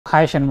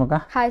Hi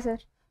Shanmuga. Hi, sir.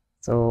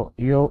 So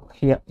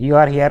you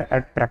are here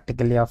at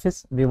Practically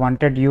Office. We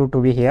wanted you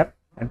to be here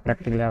at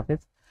Practically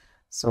Office.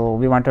 So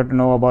we wanted to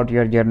know about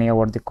your journey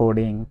about the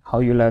coding, how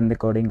you learn the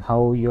coding,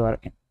 how you are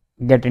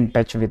get in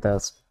touch with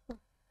us.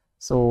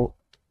 So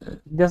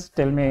just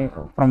tell me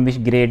from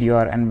which grade you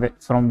are and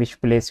from which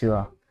place you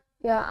are.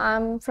 Yeah,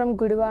 I'm from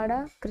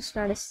Gudivada,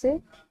 Krishna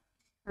district,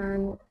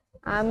 and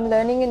I'm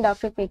learning in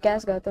Dr.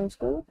 P.K.'s Gautam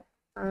School.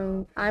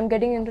 I'm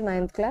getting into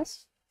 9th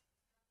class,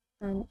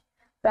 and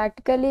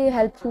practically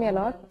helps me a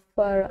lot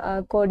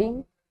for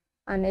coding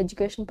and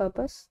education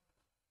purpose.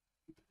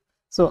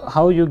 So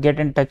how you get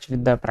in touch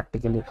with the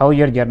Practically? How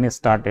your journey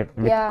started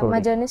with Yeah, my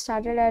coding? journey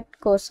started at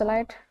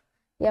Courselite.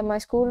 Yeah, my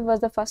school was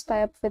the first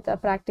tie-up with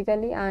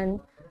Practically, and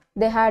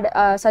they had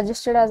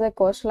suggested as a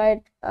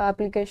Courselite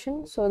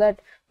application, so that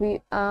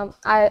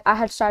I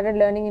had started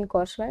learning in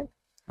Courselite.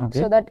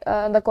 Okay. So that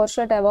the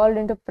Courselite evolved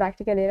into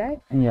Practically,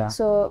 right? Yeah.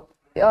 So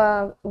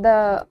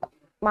the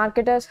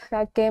marketers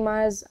came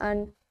as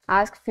and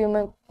asked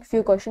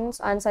few questions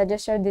and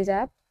suggested this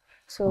app.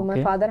 So my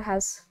Okay. father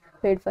has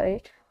paid for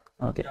it.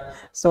 Okay.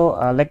 So,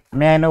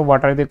 may I know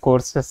what are the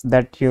courses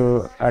that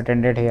you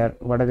attended here?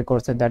 What are the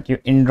courses that you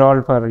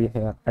enrolled for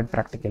here at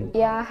Practically?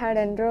 Yeah, I had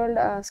enrolled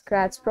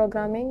Scratch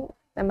programming,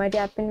 MIT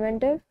App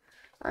Inventor,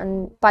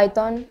 and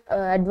Python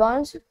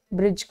Advanced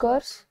Bridge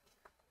course,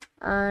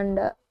 and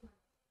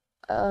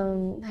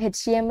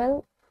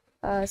HTML,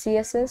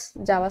 CSS,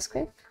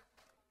 JavaScript.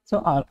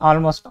 So,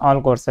 almost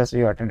all courses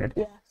you attended.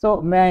 Yeah.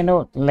 So, may I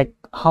know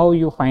how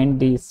you find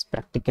these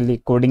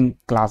Practically coding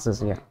classes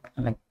here?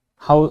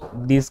 How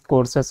these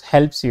courses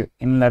helps you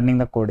in learning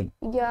the coding?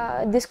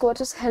 Yeah, these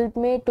courses helped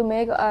me to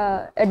make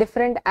a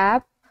different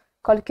app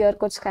called QR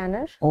code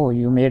scanner. Oh,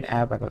 you made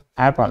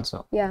app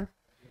also. Yeah,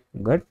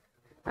 Good.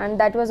 and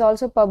that was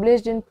also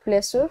published in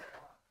Play Store.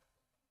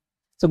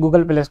 So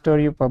Google Play Store,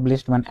 you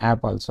published one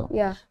app also.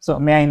 Yeah. So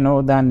may I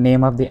know the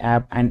name of the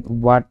app and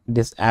what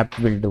this app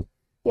will do?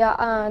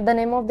 Yeah, the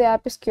name of the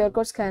app is QR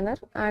code scanner,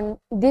 and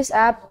this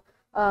app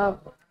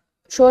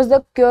shows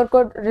the QR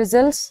code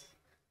results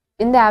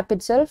in the app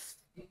itself,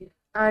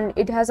 and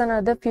it has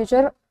another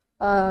feature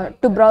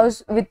to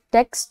browse with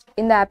text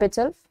in the app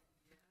itself.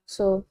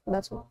 So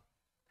that's all.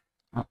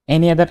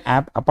 Any other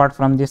app apart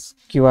from this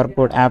QR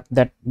code app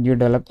that you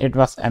developed? It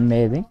was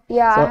amazing.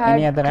 Yeah, So I had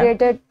any other app?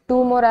 created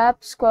two more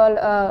apps called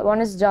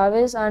one is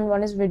Jarvis and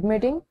one is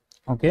VidMeeting.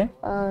 Okay.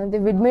 The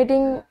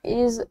VidMeeting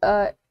is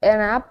an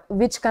app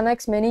which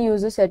connects many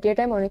users at a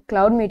time on a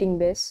cloud meeting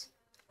base.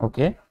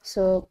 Okay.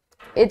 So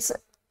it's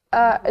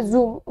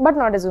Zoom, but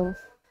not a Zoom.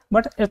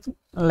 But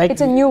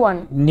it's a new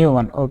one. New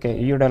one. Okay.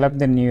 You developed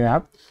the new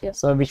app. Yeah.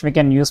 So which we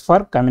can use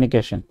for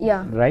communication.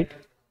 Yeah. Right.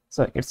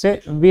 So it's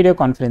a video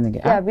conferencing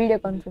app. Yeah, video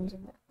conferencing.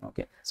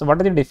 Okay. So what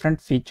are the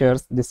different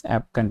features this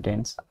app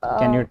contains?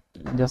 Can you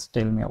just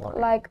tell me about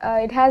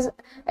it? It has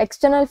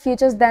external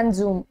features than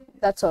Zoom.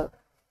 That's all.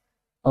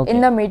 Okay.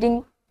 In the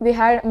meeting, we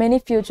had many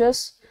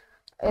features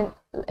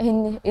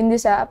in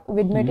this app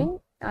with meeting,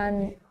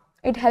 and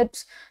it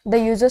helps the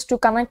users to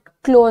connect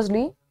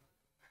closely.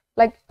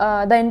 Like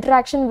the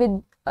interaction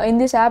with in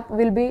this app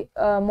will be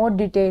more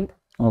detailed.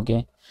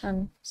 Okay.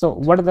 So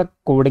what is the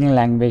coding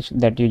language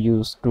that you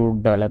use to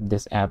develop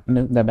this app?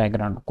 The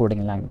background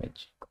coding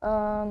language.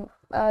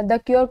 The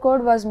QR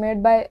code was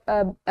made by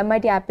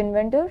MIT App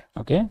Inventor.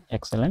 Okay,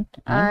 excellent.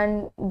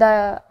 And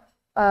the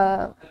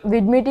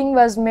VidMeeting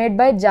was made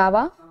by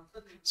Java.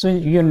 So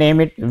you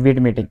name it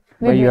VidMeeting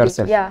by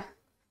yourself. Yeah.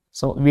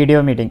 So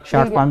video meeting,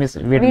 short form is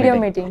VidMeeting. Video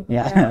meeting.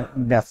 Yeah,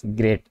 that's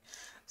great.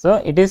 So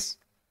it is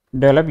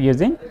developed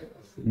using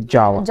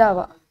Java.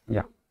 Java.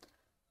 Yeah.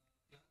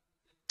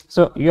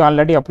 So you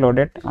already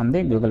uploaded on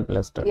the Google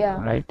Play Store,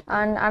 right?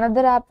 And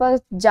another app was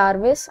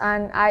Jarvis,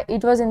 and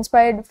it was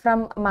inspired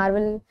from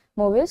Marvel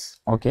movies.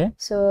 Okay.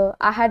 So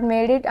I had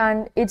made it,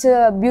 and it's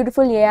a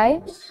beautiful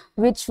AI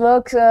which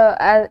works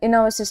in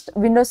our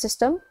Windows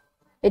system.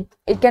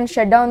 It can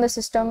shut down the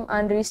system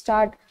and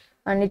restart,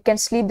 and it can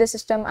sleep the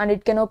system, and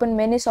it can open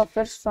many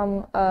softwares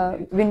from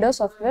Windows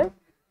software,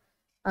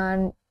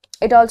 and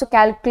it also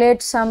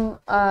calculates some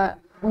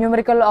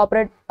numerical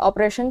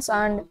operations,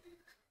 and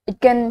it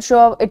can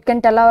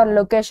tell our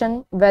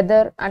location,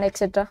 weather, and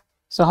etc.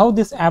 So how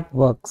this app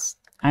works,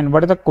 and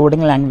what is the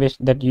coding language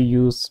that you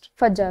used?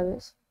 For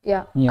Jarvis,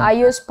 yeah. I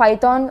use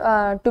Python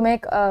to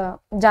make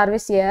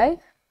Jarvis AI.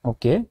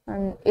 Okay.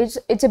 And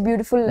it's a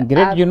beautiful great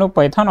app. You know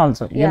Python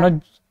also. You know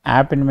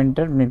App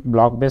Inventor,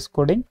 block based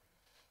coding.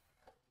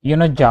 You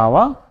know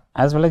Java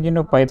as well as you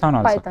know Python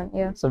also. Python,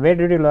 yeah. So where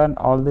did you learn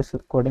all this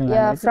coding language?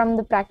 Yeah, from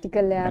the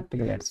Practical app.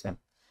 Practical itself.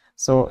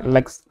 So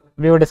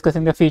we were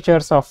discussing the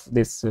features of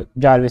this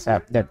Jarvis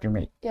app that you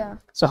made. Yeah.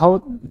 So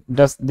how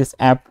does this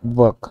app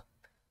work?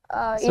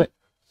 So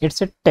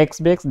it's a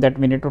text based that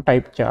we need to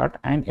type chart,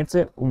 and it's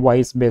a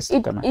voice based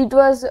command. It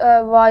was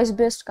a voice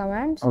based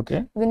command.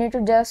 Okay. We need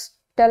to just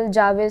tell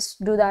Jarvis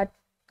do that.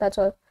 That's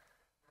all.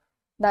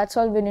 That's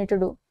all we need to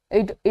do.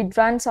 It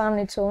runs on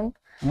its own,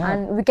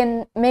 and we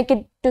can make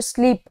it to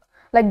sleep.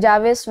 Like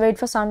Jarvis, wait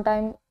for some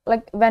time,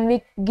 like when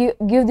we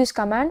give this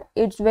command,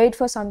 it's wait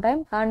for some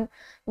time, and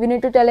we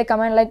need to tell a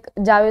command like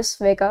Jarvis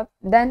wake up,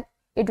 then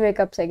it wake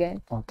up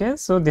again. Okay,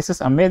 so this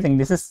is amazing.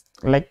 This is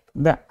like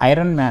the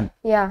Iron Man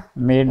Yeah,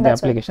 made the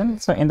that's right. application.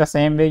 So in the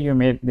same way you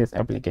made this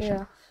application.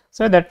 Yeah.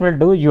 So that will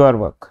do your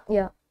work.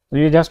 Yeah,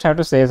 You just have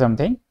to say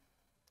something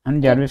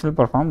and Jarvis will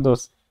perform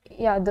those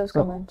yeah, those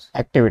commands.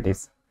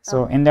 activities.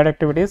 So in that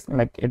activities,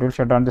 like it will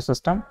shut down the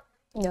system,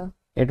 Yeah,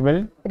 it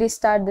will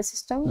restart the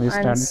system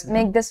Restart and the system.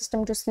 make the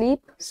system to sleep,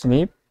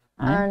 sleep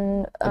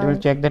and and it will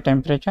check the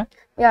temperature.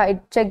 yeah,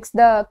 it checks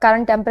the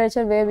current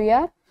temperature where we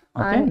are.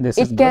 Okay, And this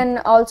is it good. can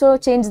also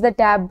change the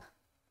tab,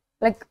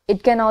 like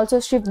it can also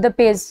shift the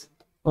page.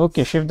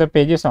 Okay, shift the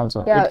pages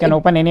also. Yeah, it can it-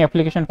 open any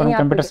application from any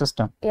computer applica-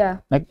 system. Yeah,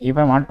 Like if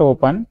I want to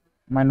open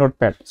my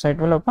notepad, so it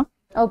will open.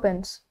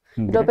 opens.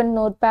 It Great. opens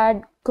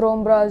Notepad,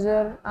 Chrome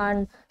browser,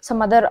 and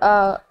some other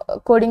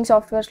coding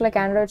softwares like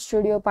Android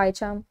Studio,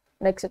 PyCharm,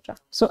 etc.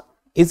 So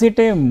is it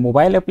a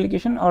mobile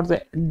application or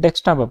the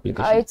desktop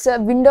application? It's a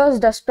Windows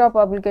desktop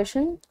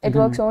application. It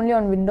works only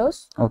on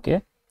Windows.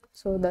 Okay,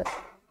 So that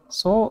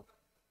so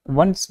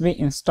once we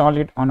install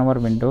it on our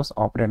Windows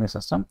operating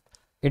system,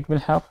 it will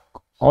have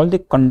all the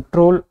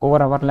control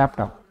over our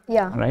laptop,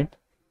 yeah, right?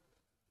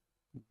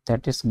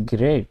 That is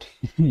great.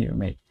 You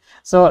made.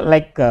 So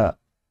like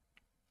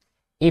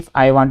if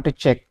I want to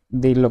check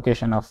the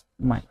location of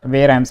my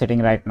where I'm sitting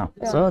right now,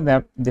 so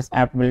that this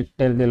app will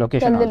tell the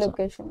location tell the also.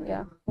 location.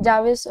 Yeah,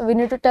 Jarvis. We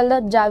need to tell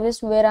the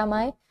Jarvis where am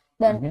I.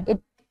 Then Okay.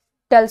 it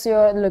tells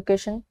your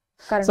location.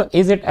 Current. So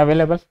is it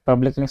available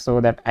publicly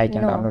so that I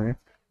can No. download it?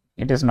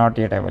 It is not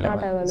yet available.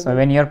 available. So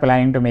when you're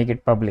planning to make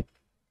it public,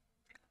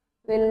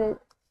 We'll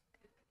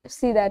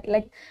see that.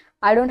 Like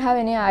I don't have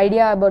any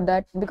idea about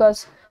that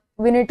because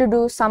we need to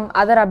do some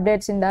other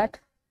updates in that.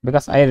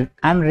 because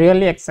I'm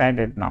really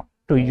excited now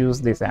to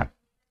use this app.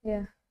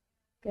 Yeah.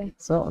 Okay.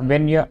 So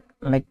when you're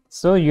like,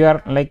 so you're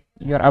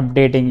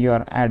updating,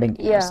 you're adding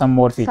Yeah. some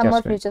more features. Some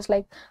more to it. features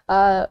like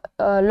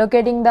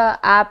locating the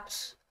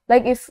apps.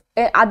 Like if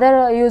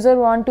other user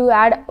want to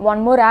add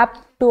one more app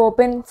to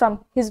open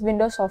from his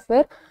Windows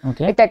software,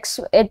 Okay.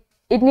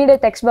 it need a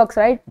text box,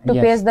 right, to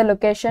Yes. paste the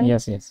location.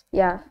 Yes. Yes.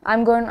 Yeah,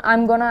 I'm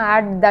gonna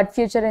add that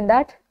feature in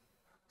that,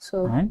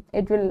 so And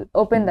it will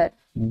open that.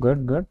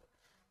 good. Good.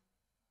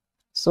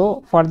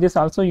 So for this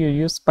also you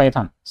use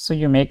Python. So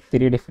you make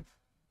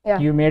Yeah.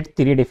 you made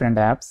 3 different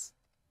apps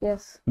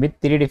Yes. with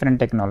 3 different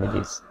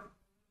technologies.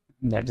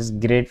 That is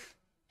great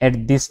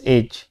at this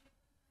age.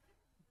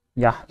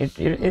 Yeah,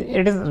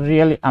 it is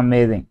really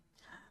amazing.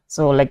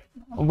 So like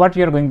what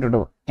you're going to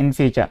do in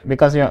future,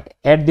 because you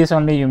at this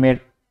only you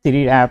made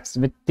 3 apps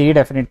with 3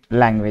 different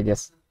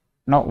languages.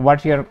 Now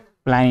what you're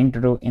planning to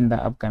do in the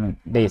upcoming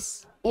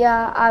days?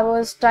 Yeah, I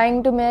was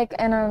trying to make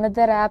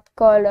another app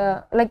called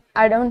like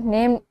I don't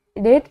name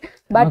it,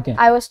 but Okay.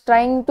 I was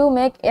trying to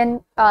make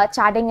an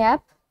chatting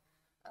app,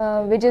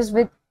 which is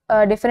with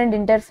a different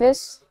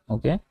interface.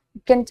 Okay.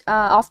 Can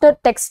after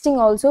texting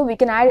also we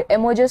can add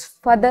emojis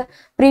for the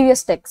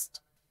previous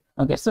text.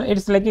 Okay, so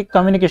it's like a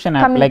communication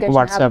app like Communication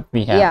WhatsApp app.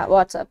 we have. Yeah,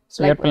 WhatsApp.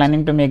 So like you're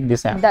planning to make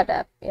this app. that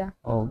app. Yeah.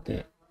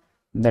 Okay,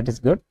 that is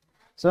good.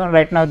 So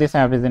right now this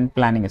app is in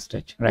planning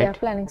stage, right? Yeah,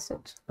 planning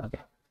stage. Okay.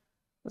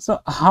 So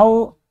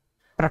how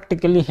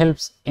practically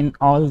helps in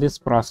all this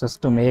process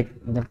to make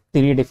the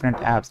 3 different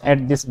apps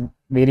at this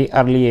very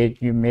early age?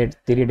 You made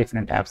 3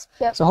 different apps.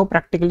 Yep. So how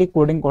practically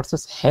coding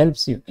courses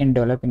helps you in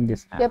developing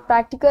this app? Yeah,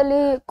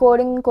 practically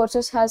coding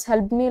courses has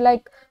helped me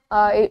like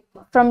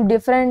from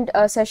different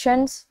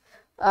sessions.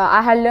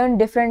 I had learned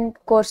different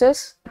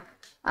courses,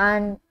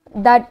 and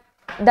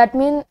that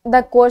mean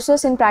the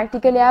courses in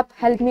practically app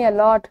helped me a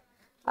lot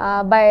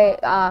by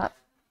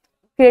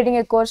creating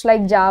a course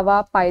like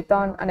Java,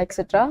 Python, and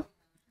etc.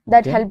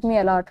 That Okay. helped me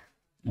a lot.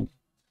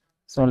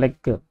 So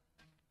like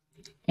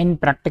in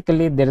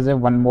practically there is a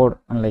one more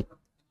like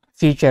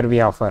feature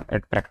we offer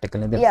at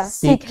practically, the Yeah,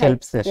 seek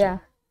help session. Yeah,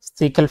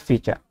 Seek help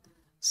feature.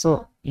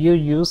 So you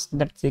use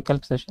that seek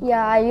help session?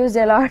 yeah, I used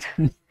a lot.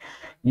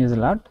 Use a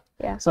lot.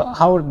 Yeah. So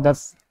how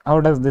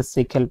does this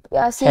seek help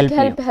Yeah, seek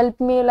help you?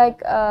 helped me like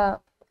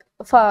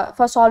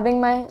for solving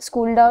my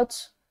school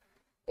doubts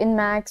in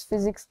maths,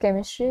 physics,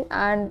 chemistry,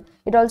 and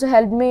it also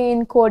helped me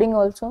in coding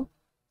also.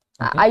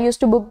 Okay. I used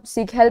to book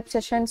seek help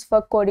sessions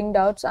for coding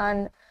doubts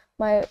and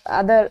my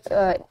other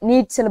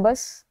NEET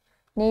syllabus,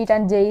 NEET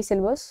and JEE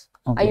syllabus.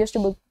 I Okay. used to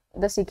book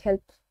the seek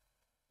help.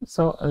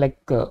 So like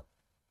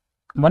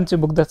once you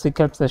book the seek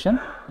help session,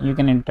 you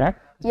can interact.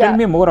 Yeah. Tell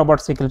me more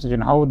about seek help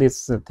session. How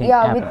this thing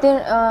Yeah, happens.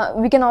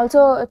 within we can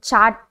also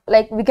chat,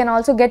 like we can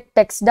also get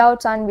text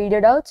doubts and video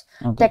doubts.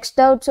 Okay. Text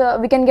doubts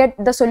we can get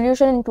the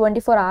solution in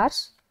 24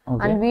 hours.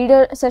 Okay. And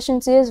video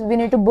sessions is we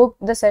need to book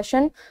the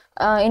session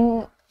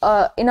in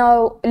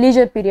our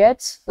leisure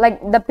periods, like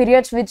the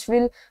periods which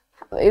will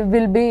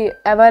be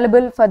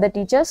available for the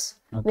teachers.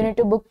 We Okay. need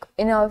to book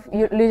in our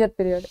leisure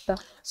period.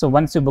 So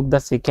once you book the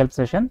seek help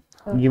session,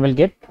 you will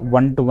get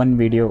one-to-one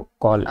video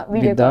call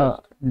video with the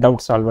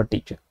doubt solver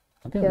teacher.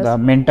 Okay, Yes. the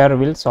mentor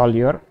will solve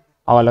your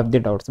all of the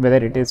doubts, whether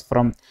it is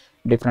from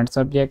different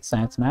subjects,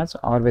 science, maths,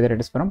 or whether it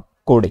is from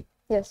coding,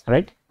 Yes.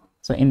 right?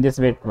 So in this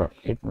way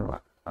it will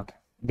work. Okay,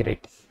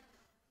 great.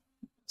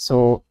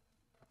 So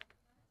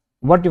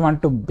what you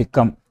want to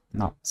become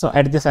now? So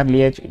at this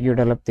early age you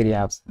develop 3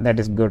 apps. That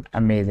is good,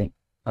 amazing.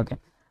 Okay,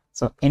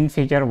 so in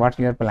future what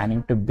you are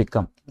planning to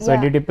become? So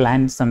Yeah. did you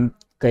plan some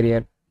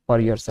career for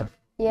yourself?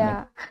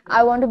 Yeah,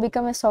 I want to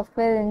become a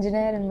software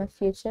engineer in my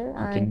future,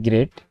 Okay,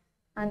 great.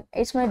 and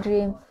it's my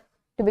dream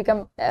to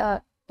become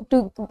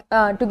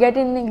to get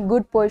in a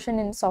good position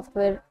in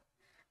software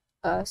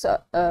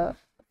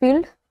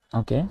field.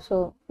 Okay,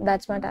 So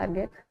that's my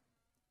target.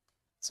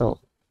 so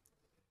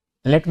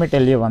let me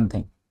tell you one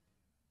thing.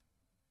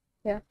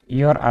 Yeah.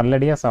 You are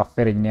already a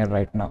software engineer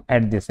right now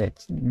at this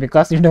age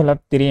because you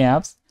develop 3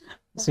 apps.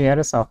 So you are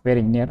a software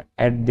engineer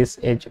at this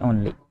age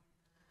only.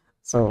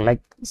 So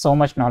like so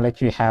much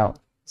knowledge you have.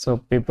 So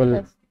people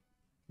Yes.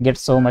 get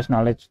so much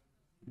knowledge,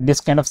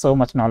 this kind of so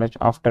much knowledge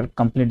after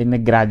completing the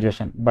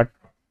graduation. But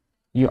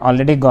you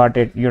already got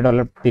it. You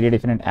developed 3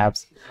 different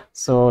apps.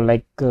 So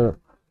like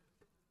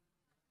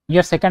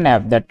your second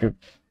app that you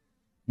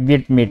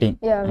Vid meeting.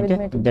 Yeah, Vid Okay,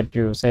 meeting. that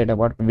you said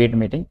about Vid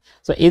meeting.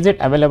 So is it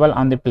available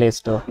on the Play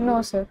Store?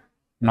 No, sir.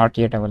 Not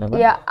yet available.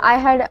 Yeah, I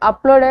had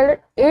uploaded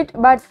it,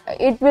 but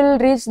it will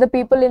reach the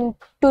people in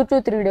 2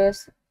 to 3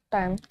 days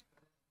time.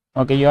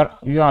 Okay,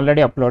 you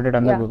already uploaded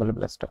on the Yeah. Google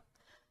Play Store.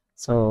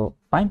 So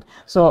fine.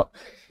 So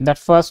that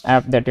first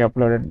app that you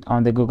uploaded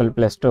on the Google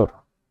Play Store,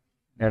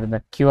 that is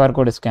the QR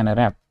code scanner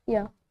app.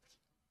 Yeah.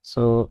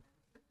 So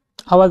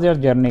how was your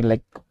journey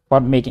like for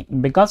making?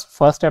 Because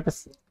first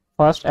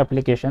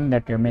application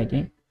that you're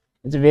making,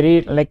 it's a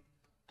very like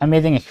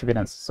amazing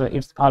experience. So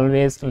it's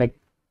always like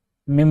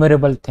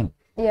memorable thing.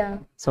 Yeah.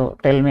 So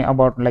tell me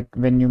about like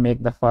when you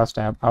make the first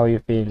app, how you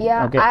feel.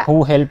 Yeah, Okay,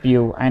 who helped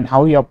you and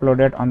how you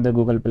uploaded on the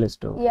Google Play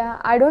Store. Yeah,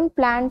 I don't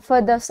plan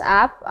for this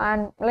app,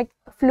 and like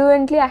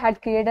fluently I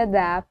had created the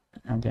app.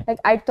 Okay. Like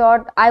I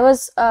thought I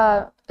was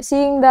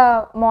seeing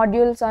the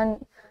modules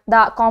and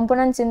the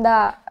components in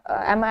the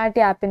MIT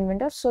App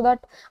Inventor, so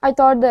that I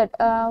thought that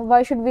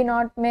why should we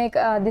not make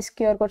this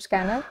QR code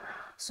scanner?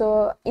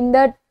 So in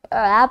that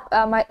app,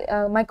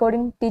 my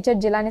coding teacher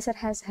Jilani sir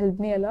has helped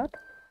me a lot,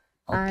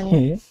 and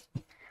Okay.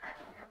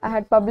 I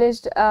had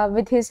published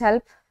with his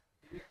help,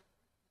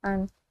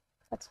 and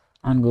that's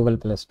On Google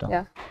Play Store.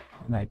 yeah.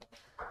 Right.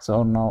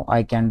 So now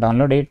I can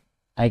download it,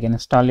 I can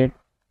install it,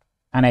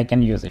 and I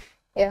can use it.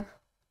 Yeah.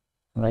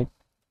 Right.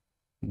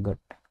 Good.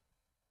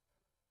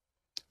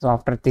 So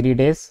after 3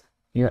 days,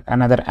 your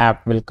another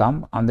app will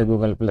come on the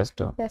Google Play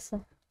Store Yes, sir.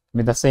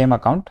 with the same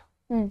account.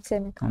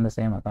 Same account. On the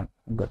same account.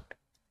 Good.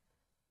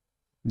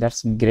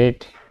 That's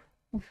great.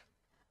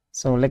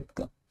 So like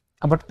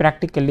about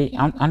practically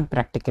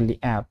unpractically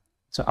app.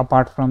 So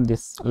apart from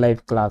this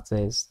live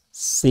classes,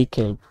 seek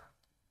help,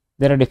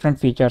 there are different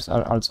features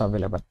are also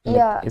available. Like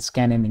Yeah.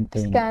 scan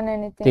anything, Scan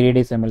anything.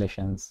 3D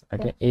simulations,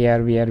 okay,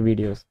 AR, VR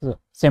videos, so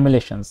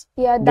simulations.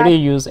 Yeah, Did that you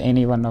use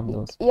any one of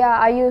those? yeah,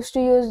 I used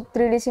to use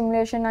 3D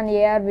simulation and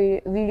AR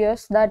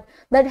videos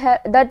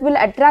that will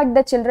attract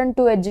the children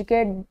to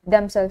educate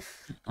themselves.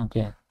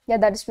 Okay. Yeah,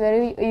 that is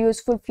very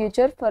useful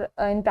feature for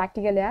in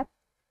practical app,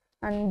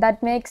 and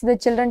that makes the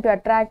children to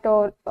attract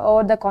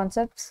over the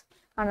concepts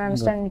and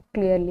understand it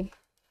clearly.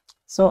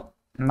 So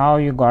now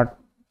you got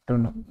to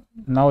know,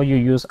 now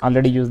you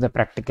already use the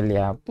practically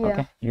app. Yeah.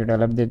 Okay, you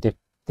develop the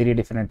 3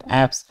 different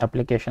apps,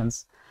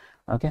 applications.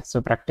 Okay, so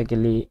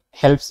practically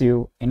helps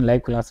you in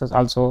live classes,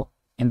 also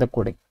in the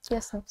coding.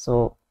 Yes, sir.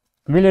 So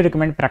will you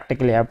recommend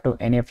practically app to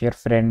any of your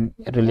friend,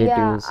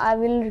 relatives? Yeah, I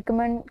will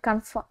recommend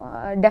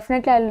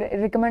definitely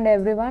I'll recommend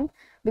everyone,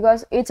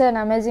 because it's an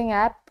amazing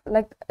app.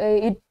 Like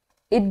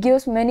it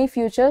gives many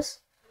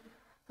features,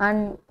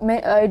 and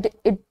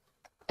it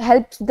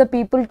helps the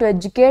people to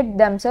educate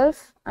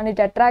themselves, and it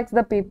attracts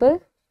the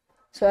people.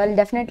 So I'll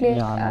definitely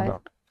Yeah, no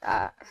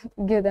doubt.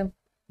 give them.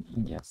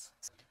 Yes.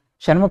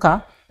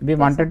 Shanmukha, we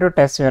wanted to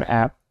test your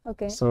app.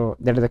 Okay. So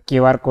that is a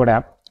QR code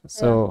app.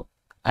 So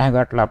I have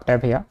got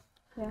laptop here.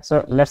 Yeah.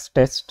 So let's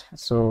test.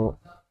 So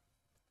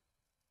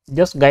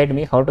just guide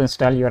me how to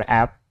install your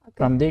app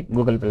from the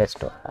Google Play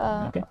Store.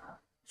 Okay.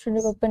 Should we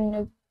open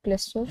your Play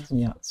Store?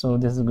 Yeah. So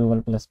this is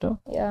Google Play Store.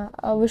 Yeah.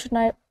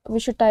 We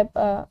should type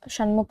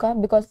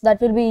Shanmukha, because that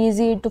will be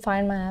easy to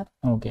find my app.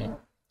 Okay.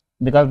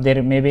 Because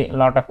there may be a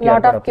lot of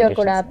QR QR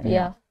code app.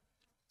 Yeah.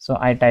 So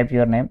I type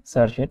your name,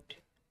 search it.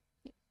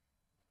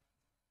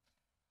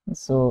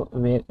 So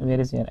where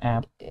is your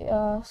app?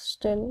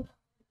 Still.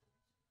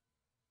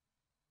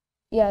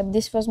 Yeah,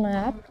 this was my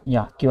app.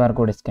 Yeah, QR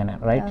code scanner,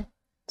 right? Yeah.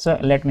 So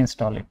let me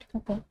install it.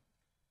 Okay.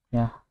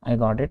 Yeah, I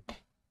got it.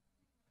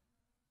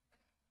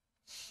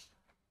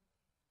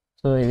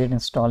 So is it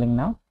installing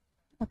now?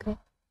 Okay.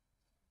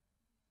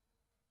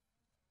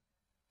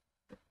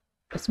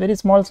 It's very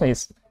small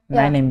size,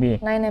 Yeah, 9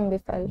 MB. 9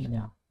 MB file.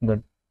 Yeah,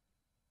 good.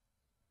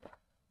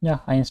 Yeah,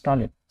 I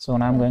install it. So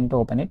now I'm going to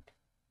open it.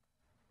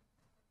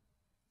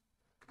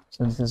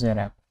 So this is your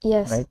app,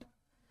 Yes. right?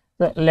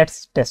 So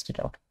let's test it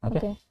out. Okay.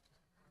 Okay.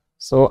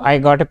 So I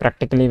got a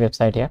practically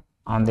website here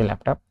on the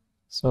laptop.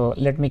 So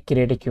let me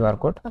create a QR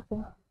code.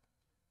 Okay.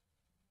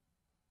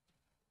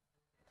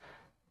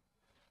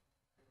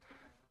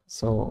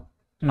 So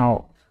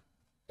now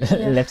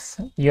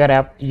your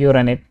app, you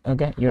run it.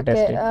 Okay, you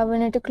test Okay, it. we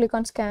need to click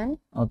on scan,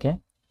 Okay,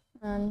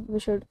 and we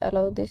should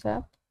allow this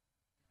app,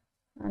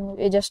 and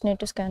we just need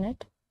to scan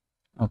it.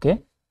 okay,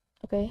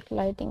 Okay,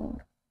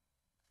 lighting.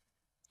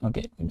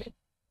 okay.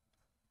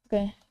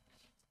 Okay,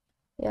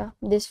 yeah,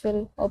 this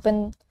will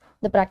open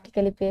the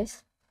practically page.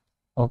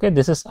 Okay,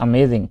 this is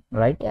amazing,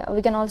 right? Yeah,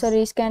 we can also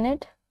rescan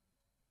it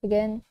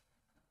again,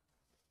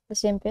 the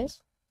same page.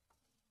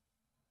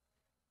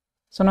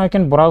 So now I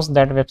can browse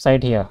that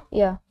website here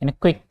Yeah, in a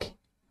quick,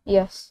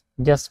 yes,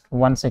 just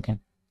 1 second,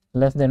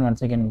 less than 1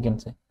 second, you can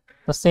say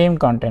the same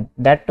content,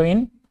 that too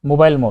in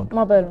mobile mode.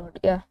 mobile mode.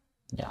 Yeah,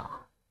 Yeah,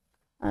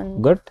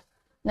 and good.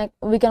 like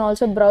we can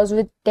also browse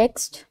with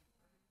text,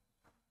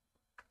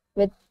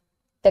 with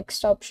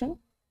text option,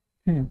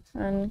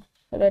 and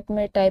let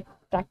me type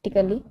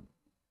practically.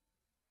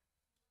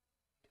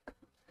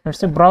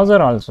 It's a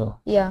browser also.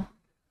 Yeah,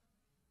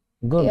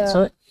 Good. yeah.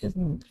 So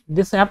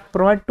this app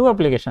provide two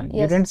applications.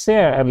 You Yes. didn't say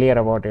earlier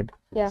about it.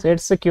 Yeah. So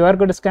it's a QR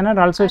code scanner.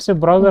 Also, it's a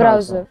browser.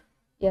 Browser. Also.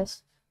 Yes,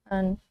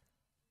 and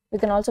we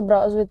can also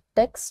browse with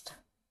text.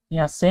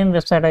 Yeah, same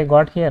website I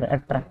got here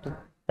at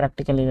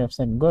practically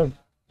website. Good.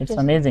 It's Yes.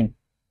 amazing.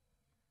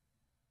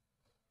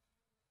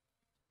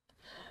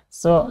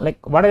 So,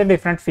 like, what are the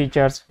different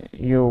features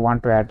you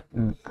want to add,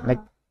 like,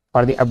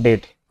 for the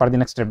update, for the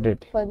next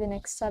update? For the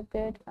next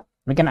update.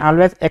 We can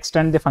always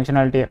extend the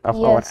functionality of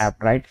our Yes.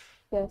 app, right?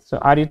 Yes. So,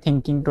 are you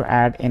thinking to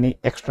add any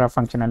extra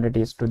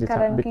functionalities to this app?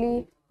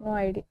 Currently, no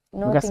idea,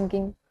 no Because-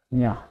 thinking.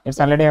 Yeah, it's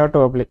already have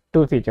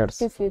two features.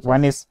 Two features.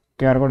 One is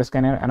QR code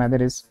scanner,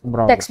 another is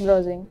browser. Text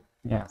browsing.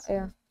 Yes.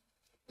 Yeah.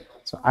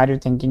 So, are you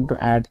thinking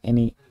to add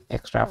any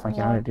extra Not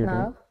functionality to it?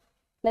 now.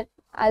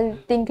 I'll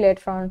think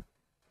later on,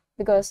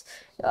 because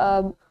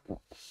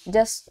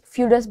just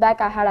few days back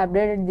I had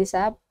updated this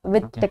app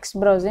with Okay. text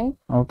browsing,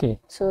 Okay.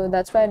 so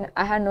that's why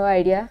I had no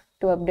idea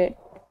to update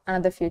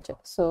another feature.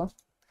 So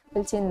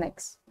we'll see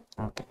next.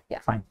 Okay. Yeah.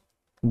 Fine.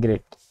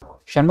 Great.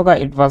 Shanmuga,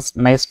 it was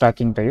nice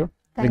talking to you.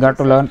 We Thank got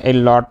you, to learn a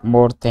lot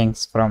more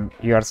things from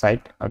your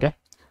side. Okay.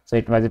 So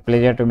it was a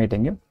pleasure to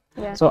meeting you.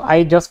 Yeah. So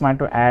I just want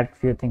to add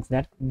few things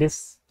that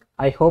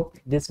I hope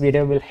this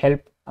video will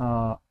help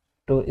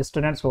to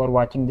students who are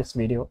watching this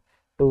video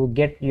to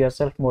get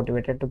yourself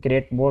motivated to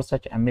create more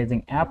such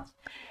amazing apps.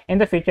 In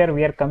the future,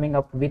 we are coming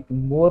up with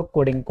more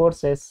coding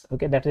courses.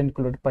 Okay, that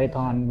include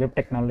Python, web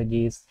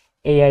technologies,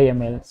 AI,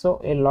 ML.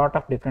 So a lot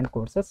of different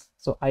courses.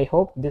 So I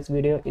hope this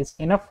video is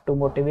enough to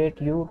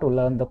motivate you to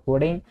learn the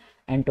coding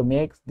and to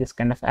make this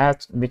kind of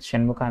apps which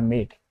Shanmuga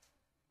made.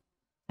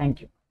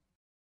 Thank you.